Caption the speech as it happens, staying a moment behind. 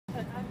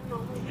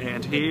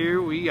And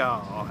here we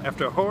are.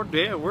 After a hard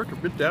day at work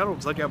at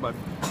McDonald's, I got my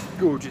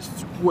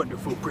gorgeous,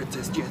 wonderful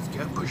Princess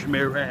Jessica pushing me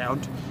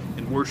around.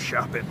 And we're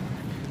shopping.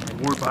 And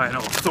we're buying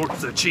all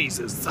sorts of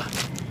cheeses.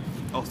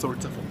 All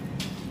sorts of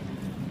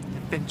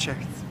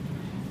adventures.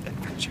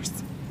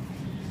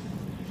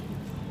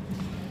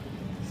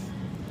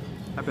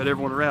 I bet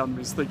everyone around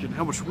me is thinking,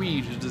 how much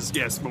weed does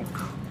this guy smoke?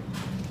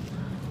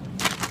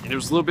 And it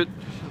was a little bit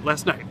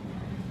last night.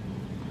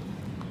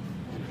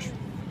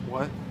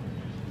 What?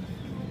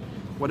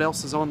 What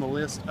else is on the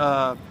list?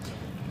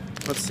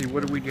 Let's see,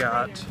 what do we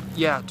got?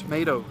 Yeah,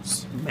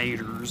 tomatoes.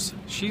 Maters.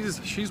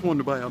 She's wanting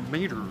to buy a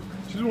mater.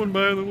 She's wanting to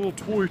buy a little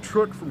toy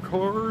truck from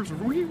Cars.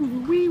 Wee woo,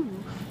 wee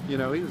woo. You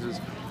know, he's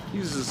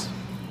just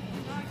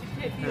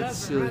that's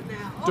silly.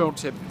 Don't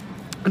tip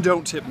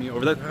me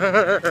over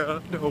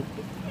that. No.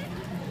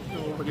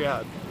 Oh my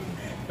God.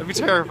 That'd be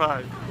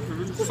terrifying.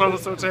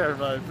 So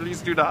terrifying.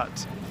 Please do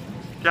not.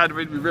 God, it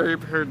made me very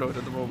paranoid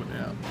at the moment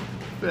now.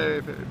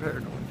 Very, very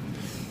paranoid.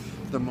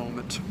 At the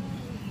moment.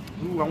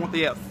 Ooh, I want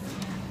the F.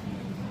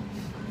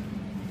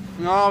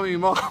 Mommy.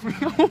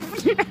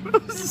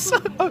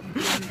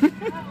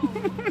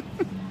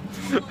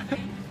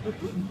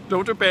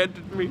 Don't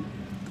abandon me.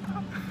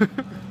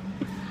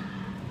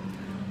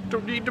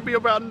 Don't need to be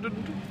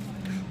abandoned.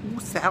 Ooh,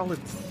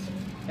 salads.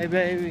 Hey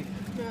baby.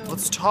 No.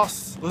 Let's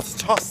toss the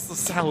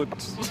salad.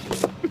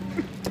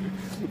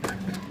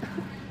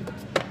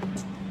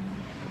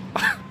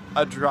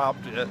 I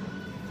dropped it.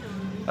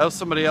 That was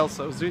somebody else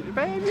that was doing it.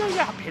 Baby, you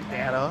gotta pick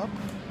that up.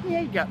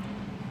 Yeah, you got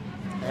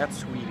that,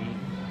 sweetie.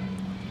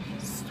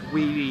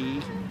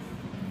 Sweetie.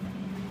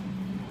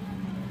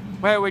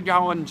 Where are we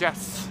going,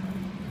 Jess?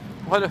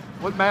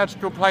 What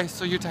magical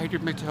place are you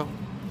taking me to?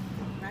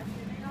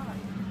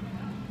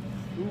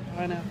 Ooh,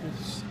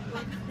 pineapples.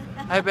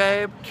 Hey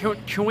babe,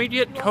 can we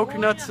get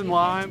coconuts and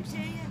limes?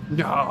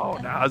 No,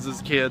 I was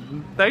just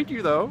kidding. Thank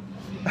you though.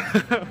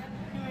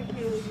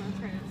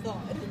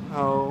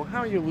 Oh, how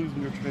are you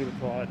losing your train of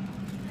thought?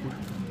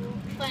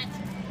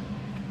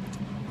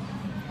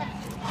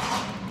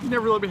 You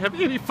never let me have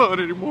any fun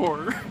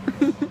anymore.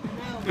 No.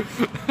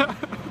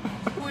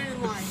 Point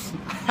in life.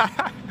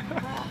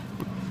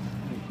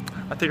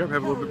 I think I'm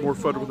having a little bit more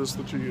fun with this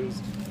than she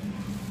is.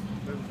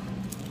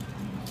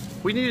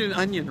 We need an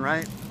onion,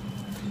 right?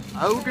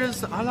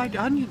 Ogres, I like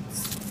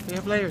onions. They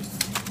have layers.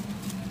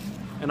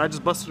 And I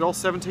just busted all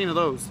 17 of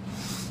those.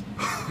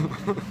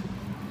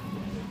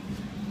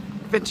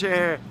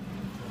 Adventure!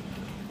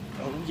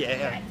 Oh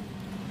yeah.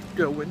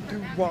 Going to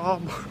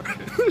Walmart.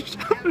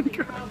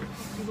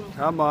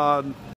 Come on.